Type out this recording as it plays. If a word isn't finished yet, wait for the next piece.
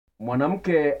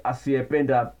Mwanamke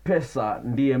asiyependa pesa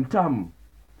ndiye mtamu.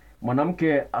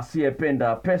 Mwanamke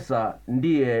asiyependa pesa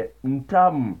ndiye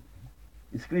mtamu.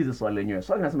 Isikilize swali lenyewe.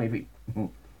 Swali linasema hivi.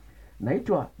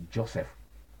 Naitwa Joseph.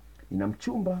 Nina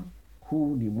mchumba,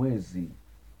 huu ni mwezi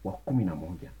wa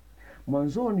 11.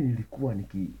 Mwanzoni nilikuwa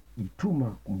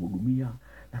nikijituma kumhudumia,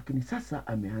 lakini sasa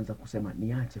ameanza kusema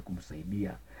niache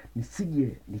kumsaidia,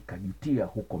 nisije nikajutia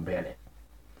huko mbele.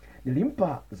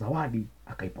 Nilimpa zawadi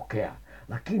akaipokea,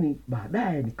 lakini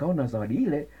baadaye nikaona zawadi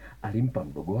ile alimpa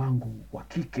mdogo wangu wa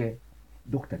kike.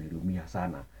 Dokta, niliumia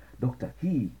sana. Dokta,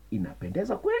 hii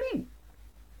inapendeza kweli?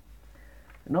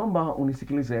 Naomba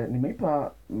unisikilize.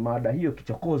 Nimeipa mada hiyo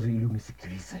kichokozi ili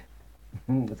unisikilize.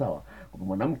 Sawa. Kwa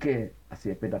mwanamke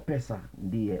asiyependa pesa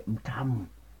ndiye mtamu.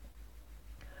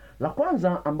 La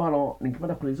kwanza ambalo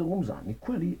ningependa kulizungumza ni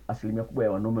kweli asilimia kubwa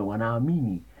ya wanaume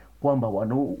wanaamini kwamba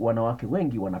wanawake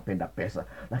wengi wanapenda pesa,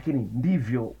 lakini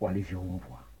ndivyo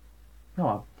walivyoumbwa.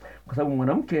 Sawa? Kwa sababu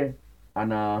mwanamke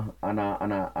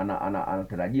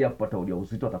anatarajia kupata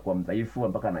ujauzito, atakuwa mdhaifu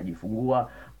mpaka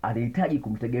anajifungua, anahitaji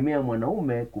kumtegemea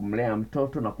mwanaume kumlea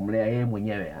mtoto na kumlea yeye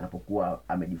mwenyewe anapokuwa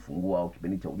amejifungua au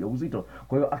kipindi cha ujauzito.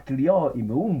 Kwa hiyo akili yao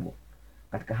imeumbwa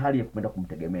katika hali ya kupenda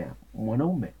kumtegemea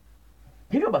mwanaume.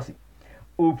 Hivyo basi,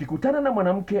 ukikutana na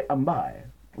mwanamke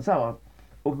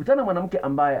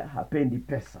ambaye hapendi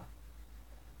pesa,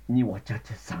 ni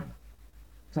wachache sana.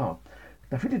 Sawa?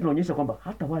 Tafiti tunaonyesha kwamba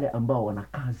hata wale ambao wana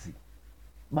kazi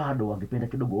bado wangependa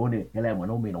kidogo one hela ya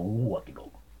mwanaume inaungua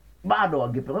kidogo. Bado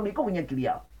wangependa, iko kwenye akili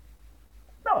yao.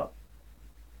 Sawa?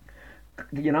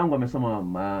 Kijana wangu amesoma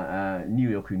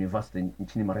New York University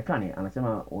nchini Marekani.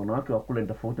 Anasema wanawake wa kule ni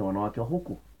tofauti na wanawake wa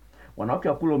huku. Wanawake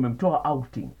wa kule umemtoa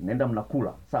outing, naenda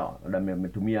mnakula, sawa? Labda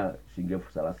umetumia shilingi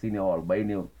 30,000 au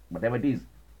 40, whatever it is.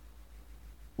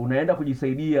 Unaenda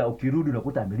kujisaidia, ukirudi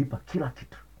unakuta amelipa kila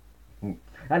kitu.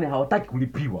 Yaani hawataki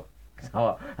kulipiwa.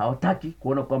 Sawa? Hawataki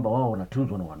kuona kwamba wao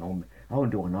wanatunzwa na wanaume. Hao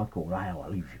ndio wanawake wa Ulaya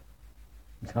walivyo.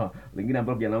 Sawa? Lingine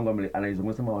ambalo kijana wangu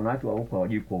anaizungumza, sema wanawake wa huko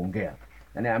hawajui kuongea.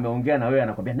 Yaani ameongea na wewe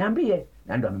anakwambia niambie,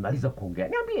 na ndio amemaliza kuongea.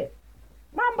 Niambie.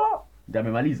 Mambo ndio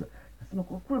amemaliza. Nasema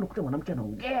kwa kule unakuta mwanamke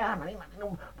anaongea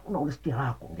na unasikia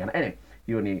raha kuongea.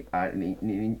 Hiyo ni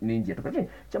nje tu. Lakini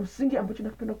cha msingi ambacho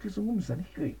napenda kukizungumza ni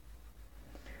hili.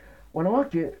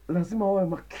 Wanawake lazima wawe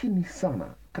makini sana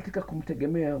katika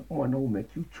kumtegemea mwanaume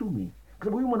kiuchumi. Kwa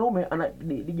sababu huyu mwanaume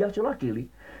ni jasho lake hili,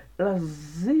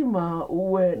 lazima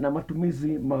uwe na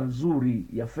matumizi mazuri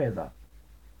ya fedha.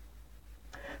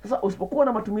 Sasa usipokuwa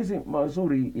na matumizi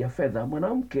mazuri ya fedha,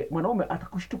 mwanaume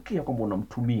atakushtukia kwamba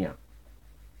unamtumia.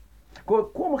 Kwa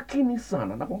kuwa makini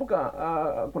sana. Nakumbuka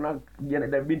kuna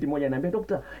binti moja ananiambia,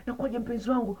 "Dokta, nakwaje mpenzi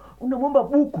wangu, unamwomba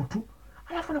buku tu.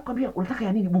 Alafu anakuambia unataka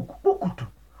ya nini buku? Buku tu.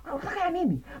 Unataka ya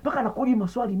nini?" Mpaka anakuuliza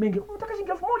maswali mengi. "Unataka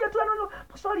shilingi 1,000 tu?"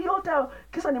 Maswali yote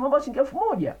kisa ni mambo shilingi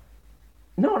 1,000.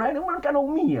 Naona yani mwanamke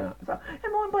anaumia. Sasa,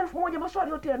 "Mambo 1,000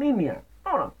 maswali yote ya nini?"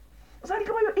 Naona? Sasa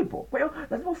kama hiyo ipo. Kwa hiyo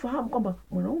lazima ufahamu kwamba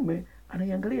mwanaume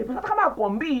anaiangalia pesa. Hata kama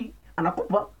hakuambii,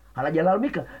 anakupa,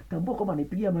 halajalalamika, tambua kwamba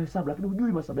anaipigia mahesabu, lakini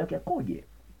hujui mahesabu yake yakoje.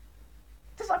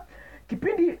 Sasa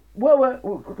kipindi wewe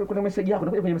kuna message yako,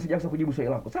 unakuja kwenye message yako kujibu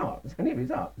swali lako, sawa? Sasa hivi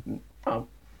sawa.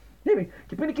 Hivi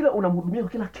kipindi kile unamhudumia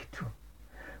kila kitu.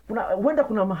 Huenda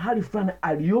kuna mahali fulani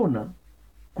aliona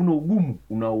kuna ugumu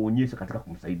unaoonyesha katika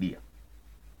kumsaidia.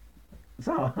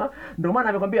 Sawa? Ndio maana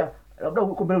amekwambia labda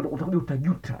huko mbele utakuja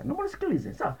utajuta. Naomba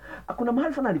nisikilize. Sawa? Kuna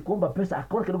mahali fulani alikuomba pesa,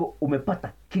 akaona kidogo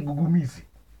umepata kigugumizi.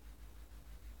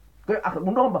 Kwa hiyo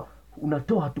akakuomba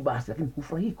unatoa tu basi, lakini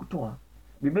hufurahi kutoa.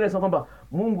 Biblia inasema kwamba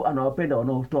Mungu anawapenda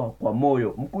wanaotoa kwa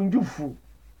moyo mkunjufu.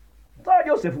 Sawa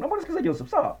Joseph? Naomba nisikilize Joseph,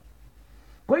 sawa?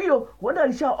 Kwa hiyo huenda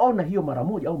alishaona hiyo mara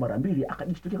moja au mara mbili,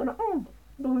 akajishtukia kana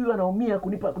ndio huyu anaumia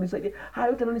kunisaidia. Haya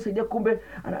yote ananisaidia, kumbe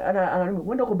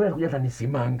huenda huko mbele kuja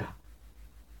atanisimanga.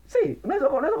 Unaweza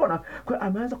kuona kwa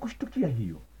ameanza kushtukia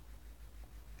hiyo.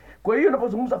 Kwa hiyo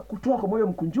unapozungumza kutoa kwa moyo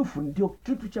mkunjufu, ndio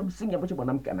kitu cha msingi ambacho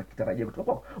mwanamke anakitarajia kutoka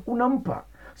kwako. Unampa,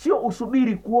 sio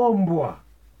usubiri kuombwa.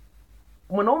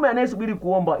 Mwanaume anayesubiri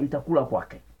kuomba itakula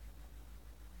kwake.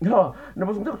 Ndio,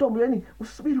 unapozungumza kutoa moyo, yani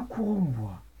usubiri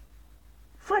kuombwa.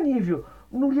 Fanya hivyo,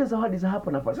 mnunulie zawadi za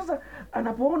hapa na pale. Sasa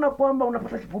anapoona kwamba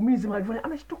unapata kigumizi mahali fulani,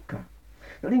 anashtuka.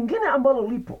 Lingine ambalo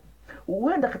lipo,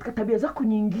 huenda katika tabia zako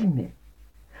nyingine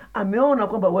ameona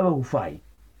kwamba wewe hufai.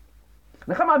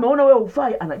 Na kama ameona wewe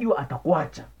hufai, anajua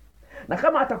atakuacha. Na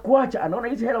kama atakuacha, anaona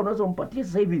hizi hela unazompatia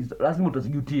sasa hivi lazima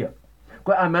utazijutia.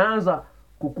 Kwa hiyo ameanza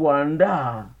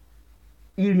kukuandaa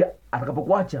ili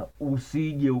atakapokuacha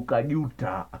usije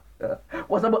ukajuta.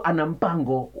 Kwa sababu ana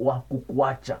mpango wa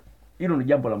kukuacha. Hilo ni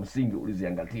jambo la msingi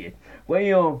uliziangalie. Kwa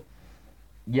hiyo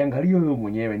jiangalie wewe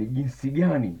mwenyewe ni jinsi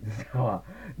gani sawa,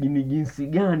 ni jinsi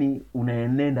gani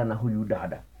unaenenda na huyu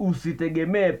dada.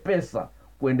 Usitegemee pesa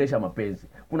kuendesha mapenzi.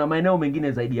 Kuna maeneo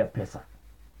mengine zaidi ya pesa.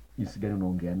 Jinsi gani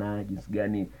unaongea naye, jinsi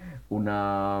gani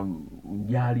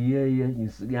unamjali yeye,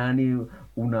 jinsi gani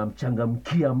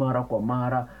unamchangamkia mara kwa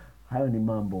mara. Hayo ni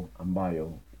mambo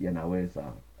ambayo yanaweza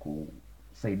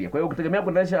kusaidia. Kwa hiyo ukitegemea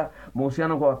kuendesha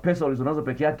mahusiano kwa pesa ulizonazo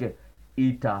peke yake,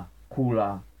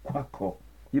 itakula kwako.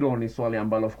 Hilo ni swali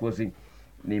ambalo of course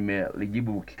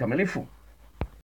nimelijibu kikamilifu.